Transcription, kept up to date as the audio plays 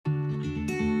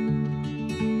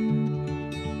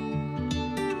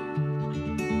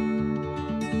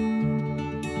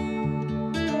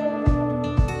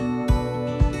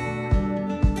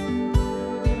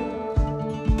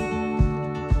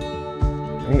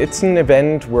it's an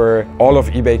event where all of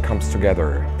IBEI comes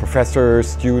together. Professors,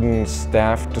 students,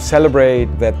 staff, to celebrate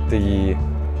that the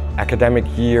academic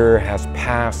year has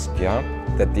passed,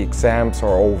 that the exams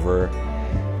are over,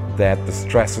 that the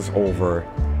stress is over,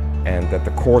 and that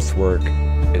the coursework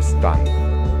is done.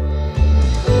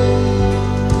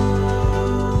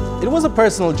 It was a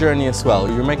personal journey as well.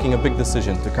 You're making a big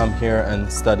decision to come here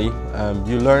and study.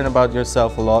 You learn about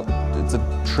yourself a lot. It's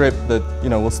a trip that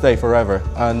will stay forever.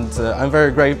 And I'm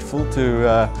very grateful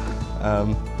to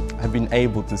have been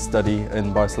able to study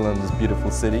in Barcelona, this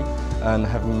beautiful city, and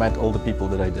have met all the people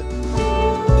that I did.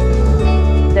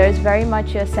 There's very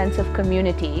much a sense of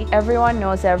community. Everyone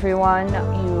knows everyone.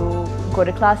 You go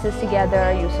to classes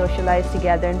together, you socialize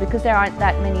together, and because there aren't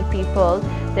that many people,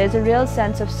 there's a real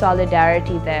sense of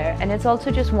solidarity there. And it's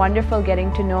also just wonderful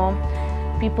getting to know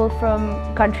people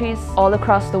from countries all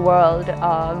across the world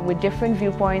with different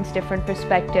viewpoints, different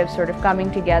perspectives sort of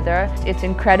coming together. It's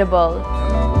incredible.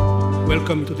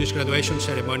 Welcome to this graduation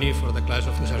ceremony for the class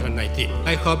of 2019.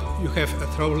 I hope you have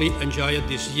thoroughly enjoyed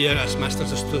this year as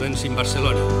master's students in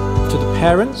Barcelona. To the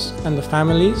parents and the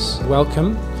families,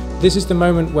 welcome. This is the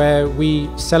moment where we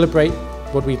celebrate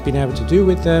what we've been able to do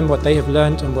with them, what they have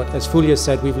learned, and what, as Fulia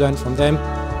said, we've learned from them.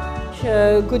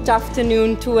 Good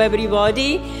afternoon to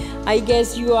everybody. I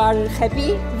guess you are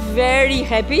happy, very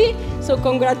happy. So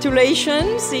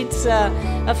congratulations, it's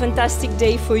a fantastic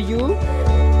day for you.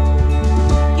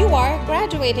 You are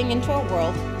graduating into a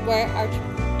world where our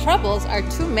troubles are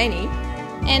too many,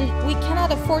 and we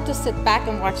cannot afford to sit back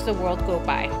and watch the world go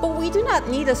by. But we do not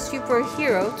need a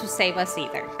superhero to save us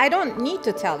either. I don't need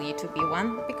to tell you to be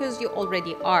one, because you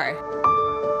already are.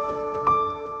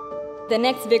 The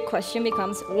next big question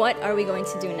becomes, what are we going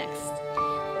to do next?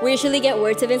 We usually get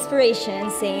words of inspiration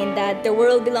saying that the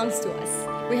world belongs to us.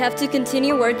 We have to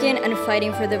continue working and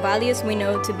fighting for the values we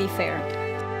know to be fair.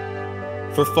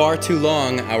 For far too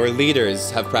long, our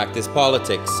leaders have practiced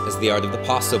politics as the art of the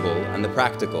possible and the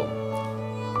practical.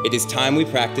 It is time we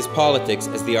practice politics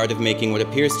as the art of making what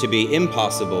appears to be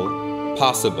impossible,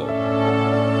 possible.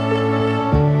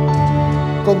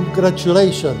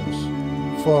 Congratulations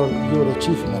for your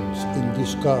achievements in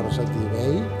this course at the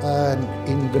IBEI, and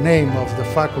in the name of the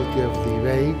faculty of the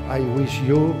IBEI, I wish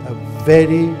you a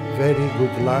very, very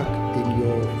good luck in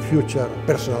your future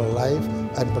personal life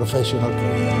and professional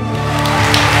career.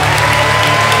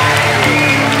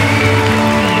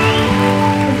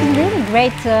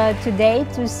 Great today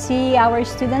to see our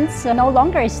students, no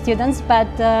longer students, but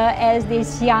as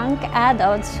these young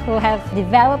adults who have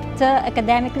developed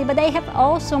academically, but they have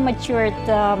also matured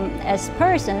as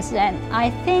persons. And I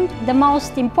think the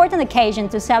most important occasion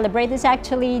to celebrate is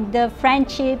actually the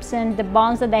friendships and the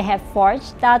bonds that they have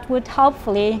forged that would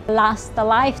hopefully last a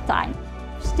lifetime.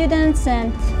 Students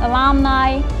and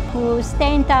alumni who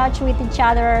stay in touch with each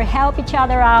other, help each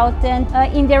other out, and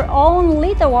in their own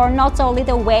little or not so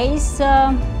little ways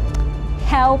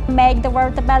help make the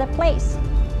world a better place.